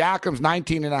 Siakam's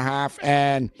 19.5,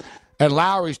 and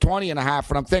Lowry's 20.5.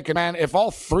 And I'm thinking, man, if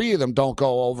all 3 of them don't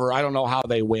go over, I don't know how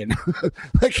they win.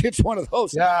 Like it's one of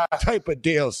those type of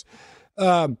deals.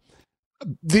 The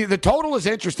total is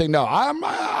interesting, though.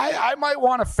 I might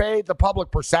want to fade the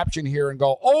public perception here and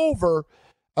go over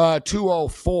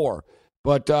 204.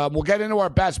 But we'll get into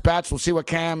our best bets. We'll see what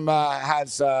Cam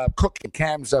has cooking.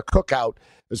 Cam's cookout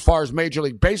as far as Major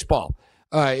League Baseball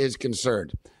is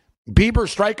concerned. Bieber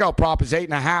strikeout prop is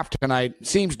 8.5 tonight.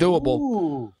 Seems doable.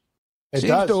 Ooh,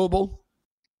 Seems doable.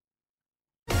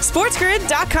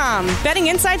 SportsGrid.com. Betting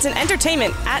insights and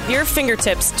entertainment at your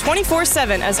fingertips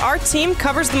 24/7 as our team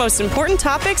covers the most important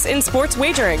topics in sports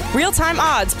wagering. Real-time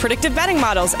odds, predictive betting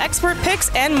models, expert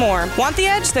picks, and more. Want the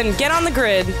edge? Then get on the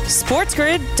grid.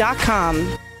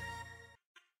 SportsGrid.com.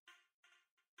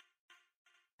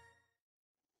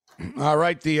 All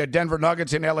right, the Denver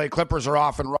Nuggets and LA Clippers are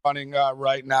off and running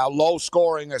right now. Low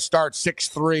scoring, a start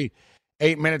 6-3.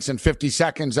 8 minutes and 50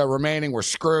 seconds remaining. We're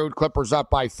screwed. Clippers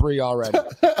up by 3 already.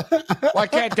 Why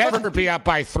can't Denver be up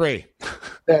by 3?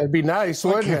 It'd be nice,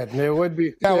 wouldn't it? It would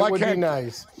be. Yeah, it would be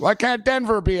nice. Why can't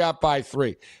Denver be up by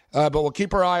 3? But we'll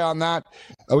keep our eye on that.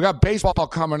 We got baseball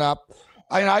coming up.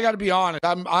 I got to be honest.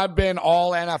 I've been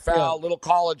all NFL, little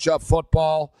college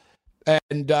football,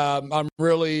 and I'm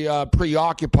really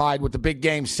preoccupied with the big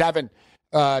game 7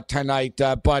 tonight.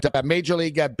 But Major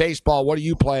League Baseball, what are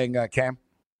you playing, Cam?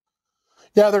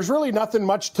 Yeah, there's really nothing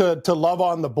much to love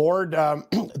on the board.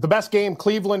 The best game,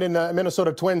 Cleveland and the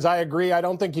Minnesota Twins, I agree. I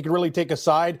don't think you can really take a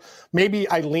side. Maybe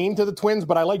I lean to the Twins,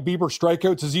 but I like Bieber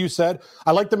strikeouts, as you said.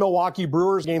 I like the Milwaukee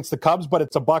Brewers against the Cubs, but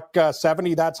it's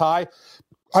 $170. That's high.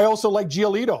 I also like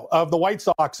Giolito of the White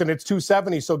Sox, and it's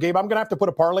 $270. So, Gabe, I'm going to have to put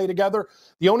a parlay together.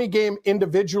 The only game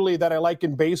individually that I like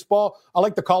in baseball, I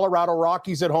like the Colorado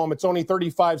Rockies at home. It's only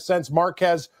 35 cents.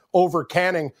 Marquez over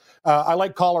Canning. I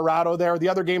like Colorado there. The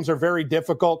other games are very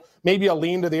difficult. Maybe a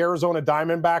lean to the Arizona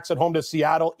Diamondbacks at home to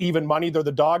Seattle. Even money. They're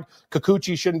the dog.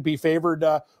 Kikuchi shouldn't be favored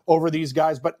over these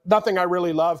guys, but nothing I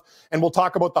really love. And we'll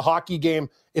talk about the hockey game.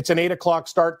 It's an 8 o'clock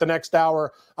start the next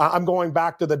hour. I'm going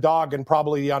back to the dog and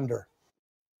probably the under.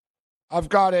 I've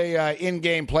got a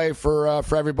in-game play for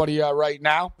everybody right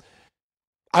now.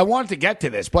 I wanted to get to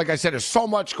this. But like I said, there's so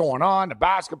much going on. The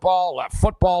basketball,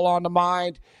 football on the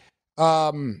mind.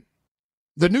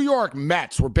 The New York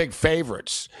Mets were big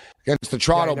favorites against the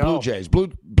Toronto Blue Jays.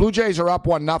 Blue Jays are up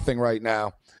 1-0 right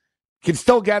now. Can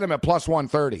still get them at plus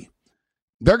 130.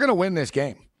 They're going to win this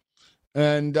game.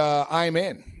 And I'm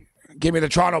in. Give me the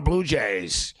Toronto Blue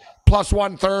Jays. Plus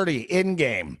 130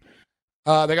 in-game.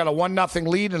 They got a 1-0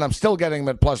 lead, and I'm still getting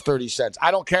them at plus 30 cents.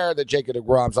 I don't care that Jacob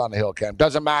deGrom's on the hill, Cam.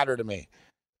 Doesn't matter to me.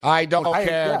 I don't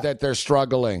care that they're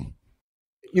struggling.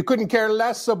 You couldn't care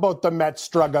less about the Mets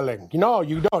struggling. No,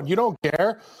 you don't. You don't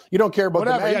care. You don't care about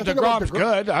the Mets. Yeah, DeGrom's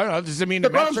good. I don't know. Does it mean the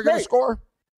Mets are going to score?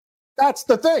 That's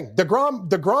the thing.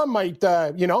 DeGrom might,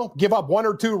 give up 1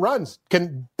 or 2 runs.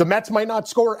 The Mets might not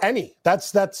score any.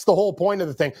 That's the whole point of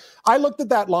the thing. I looked at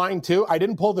that line too. I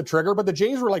didn't pull the trigger, but the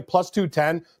Jays were like plus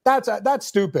 210. That's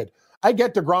stupid. I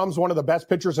get DeGrom's one of the best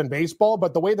pitchers in baseball,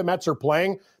 but the way the Mets are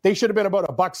playing, they should have been about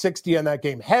 $1.60 in that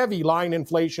game. Heavy line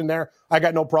inflation there. I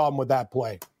got no problem with that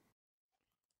play.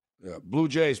 Yeah, Blue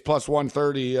Jays plus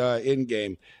 130 in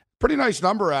game. Pretty nice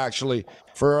number actually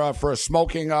for a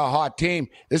smoking hot team.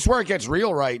 This is where it gets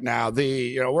real right now.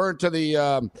 We're into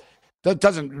the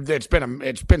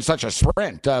it's been such a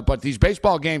sprint, but these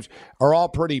baseball games are all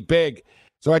pretty big.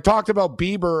 So I talked about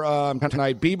Bieber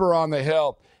tonight. Bieber on the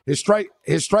hill. His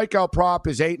strikeout prop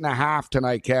is 8.5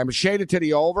 tonight, Cam. It's shaded to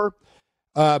the over,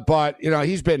 but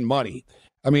he's been money.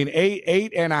 I mean,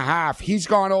 8.5. He's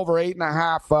gone over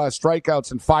 8.5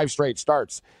 strikeouts in 5 straight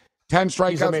starts. 10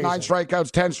 strikeouts, 9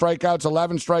 strikeouts, 10 strikeouts,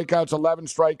 11 strikeouts, 11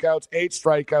 strikeouts, 8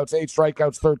 strikeouts, 8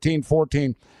 strikeouts, 13,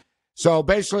 14. So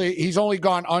basically, he's only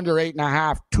gone under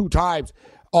 8.5 2 times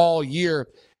all year.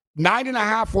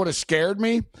 9.5 would have scared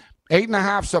me.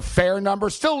 8.5's a fair number.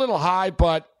 Still a little high,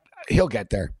 but he'll get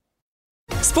there.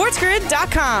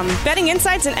 SportsGrid.com. Betting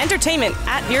insights and entertainment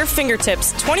at your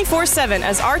fingertips 24/7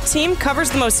 as our team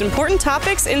covers the most important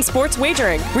topics in sports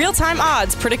wagering. Real-time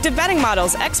odds, predictive betting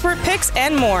models, expert picks,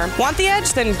 and more. Want the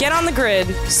edge? Then get on the grid.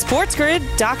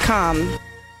 SportsGrid.com.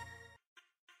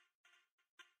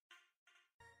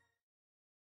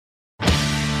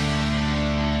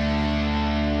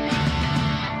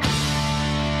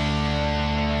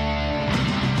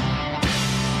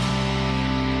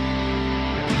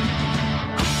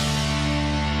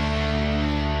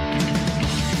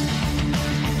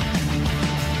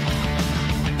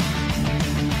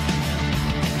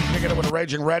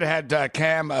 Raging Redhead,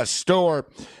 Cam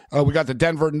Stewart. We got the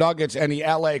Denver Nuggets and the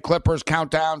LA Clippers.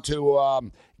 Countdown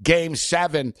to Game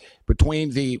 7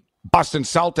 between the Boston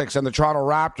Celtics and the Toronto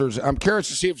Raptors. I'm curious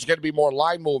to see if there's going to be more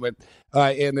line movement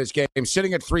in this game.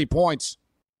 Sitting at 3 points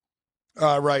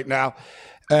right now.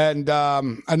 And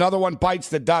another one bites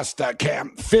the dust,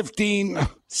 Cam.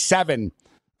 15-7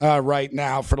 right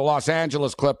now for the Los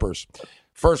Angeles Clippers.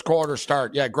 First quarter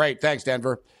start. Yeah, great. Thanks,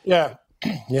 Denver. Yeah.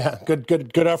 Yeah,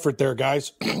 good effort there,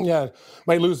 guys. Yeah,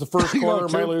 might lose the first quarter,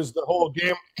 might lose the whole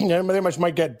game. Yeah, they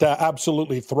might get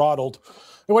absolutely throttled.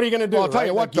 What are you going to do? Well, I'll tell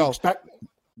you what, though.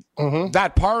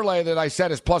 That parlay that I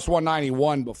said is plus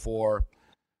 191 before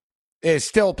is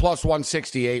still plus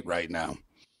 168 right now.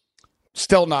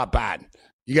 Still not bad.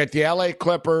 You get the LA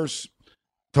Clippers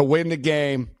to win the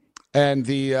game and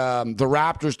the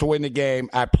Raptors to win the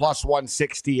game at plus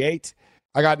 168.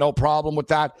 I got no problem with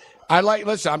that.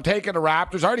 Listen, I'm taking the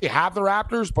Raptors. I already have the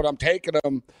Raptors, but I'm taking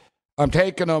them. I'm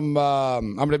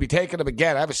going to be taking them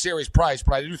again. I have a serious price,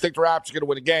 but I do think the Raptors are going to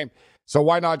win a game. So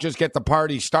why not just get the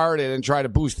party started and try to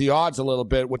boost the odds a little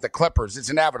bit with the Clippers? It's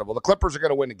inevitable. The Clippers are going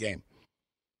to win the game.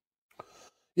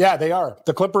 Yeah, they are.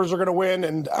 The Clippers are going to win,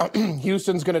 and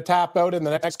Houston's going to tap out in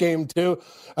the next game, too.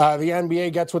 The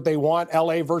NBA gets what they want.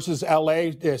 LA versus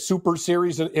LA, super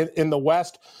series in the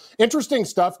West. Interesting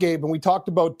stuff, Gabe, and we talked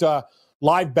about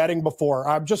live betting before.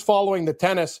 I'm just following the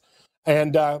tennis,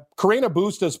 and Karina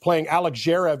Busta is playing Alex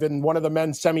Zverev in one of the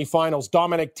men's semifinals.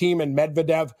 Dominic Thiem and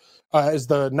Medvedev is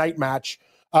the night match.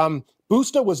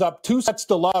 Busta was up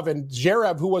 2-0, and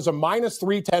Zverev, who was a minus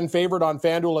 310 favorite on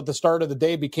FanDuel at the start of the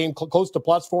day, became close to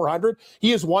plus 400.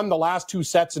 He has won the last 2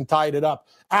 sets and tied it up.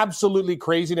 Absolutely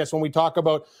craziness when we talk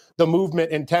about the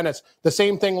movement in tennis. The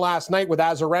same thing last night with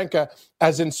Azarenka,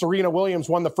 as in Serena Williams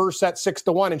won the first set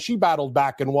 6-1, and she battled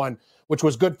back and won, which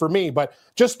was good for me. But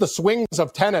just the swings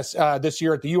of tennis this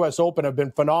year at the U.S. Open have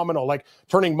been phenomenal, like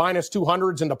turning minus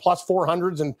 200s into plus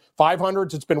 400s and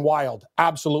 500s. It's been wild.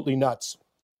 Absolutely nuts.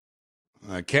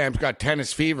 Cam's got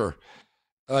tennis fever.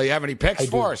 You have any picks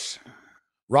for us?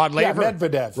 Rod Laver? Yeah,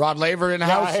 Medvedev. Rod Laver in the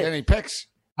house? Any picks?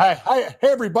 Hey,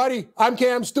 everybody. I'm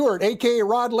Cam Stewart, a.k.a.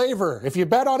 Rod Laver. If you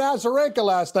bet on Azarenka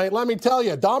last night, let me tell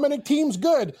you, Dominic Thiem's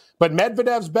good, but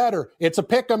Medvedev's better. It's a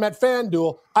pick 'em at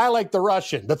FanDuel. I like the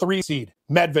Russian, the 3 seed,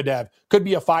 Medvedev. Could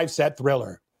be a 5-set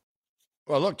thriller.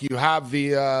 Well, look, you have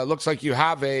the, looks like you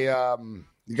have a,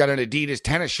 you got an Adidas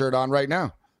tennis shirt on right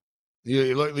now.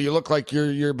 You look like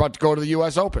you're about to go to the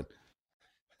U.S. Open.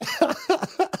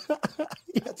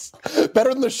 Yes.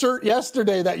 Better than the shirt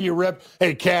yesterday that you ripped.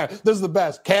 Hey, Cam, this is the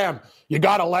best. Cam, you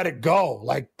got to let it go.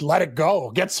 Like, let it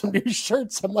go. Get some new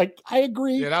shirts. I'm like, I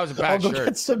agree. Yeah, that was a bad shirt.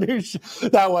 Get some new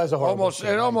that was a horrible shirt.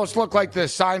 It almost looked like the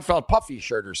Seinfeld puffy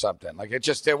shirt or something. Like,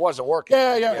 it wasn't working.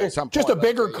 Yeah. Just a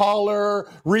bigger collar,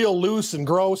 real loose and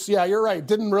gross. Yeah, you're right.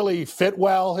 Didn't really fit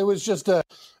well. It was just a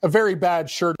very bad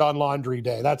shirt on laundry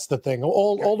day. That's the thing.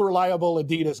 Old reliable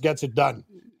Adidas gets it done.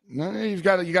 No, you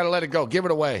got to let it go. Give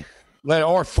it away.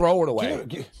 Or throw it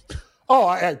away.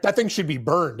 That thing should be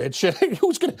burned. It should.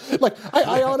 Who's gonna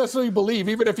I honestly believe,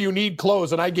 even if you need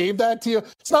clothes, and I gave that to you,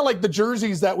 it's not like the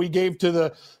jerseys that we gave to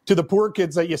the poor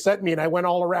kids that you sent me, and I went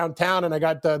all around town and I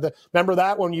got the. Remember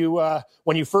that when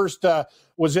you first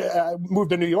moved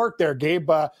to New York there,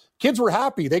 Gabe? Kids were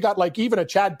happy. They got like even a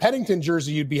Chad Pennington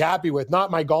jersey you'd be happy with,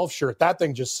 not my golf shirt. That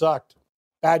thing just sucked.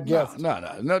 Bad gift. No.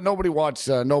 Nobody wants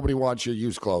your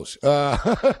used clothes.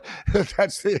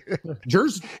 That's the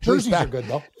jerseys are good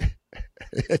though.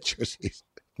 Jerseys,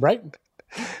 right?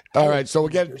 All right, so we'll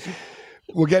get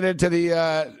into the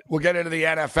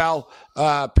NFL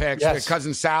picks. Yes. We had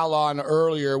Cousin Sal on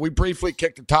earlier. We briefly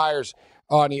kicked the tires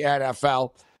on the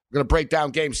NFL. We're going to break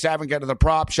down Game 7, get to the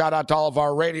prop. Shout out to all of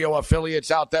our radio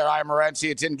affiliates out there. I'm Morency.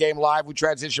 It's In-Game Live. We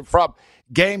transition from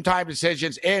Game Time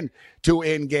Decisions into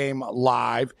In-Game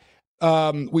Live.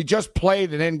 We just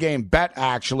played an in-game bet,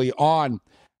 actually, on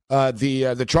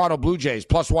the Toronto Blue Jays,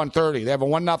 plus 130. They have a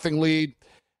 1-0 lead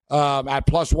at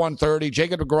plus 130.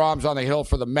 Jacob deGrom's on the hill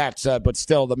for the Mets, but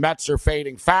still, the Mets are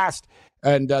fading fast,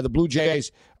 and the Blue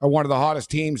Jays are one of the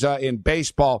hottest teams in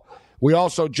baseball. We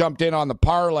also jumped in on the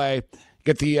parlay.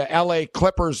 Get the LA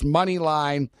Clippers money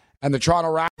line and the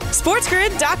Toronto Raptors.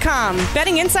 SportsGrid.com.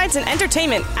 Betting insights and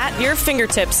entertainment at your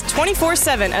fingertips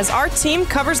 24/7 as our team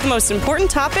covers the most important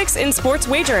topics in sports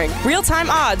wagering. Real-time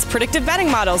odds, predictive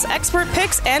betting models, expert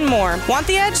picks, and more. Want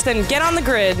the edge? Then get on the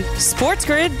grid.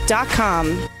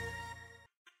 SportsGrid.com.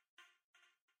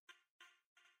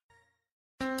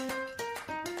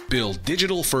 Build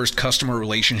digital-first customer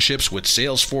relationships with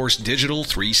Salesforce Digital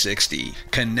 360.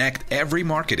 Connect every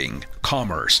marketing,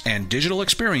 commerce, and digital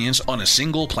experience on a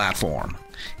single platform.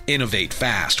 Innovate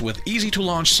fast with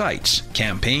easy-to-launch sites,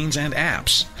 campaigns, and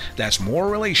apps. That's more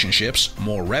relationships,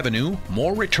 more revenue,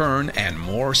 more return, and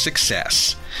more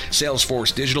success.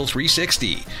 Salesforce Digital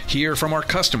 360. Hear from our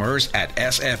customers at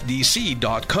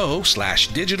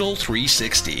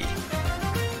sfdc.co/digital360.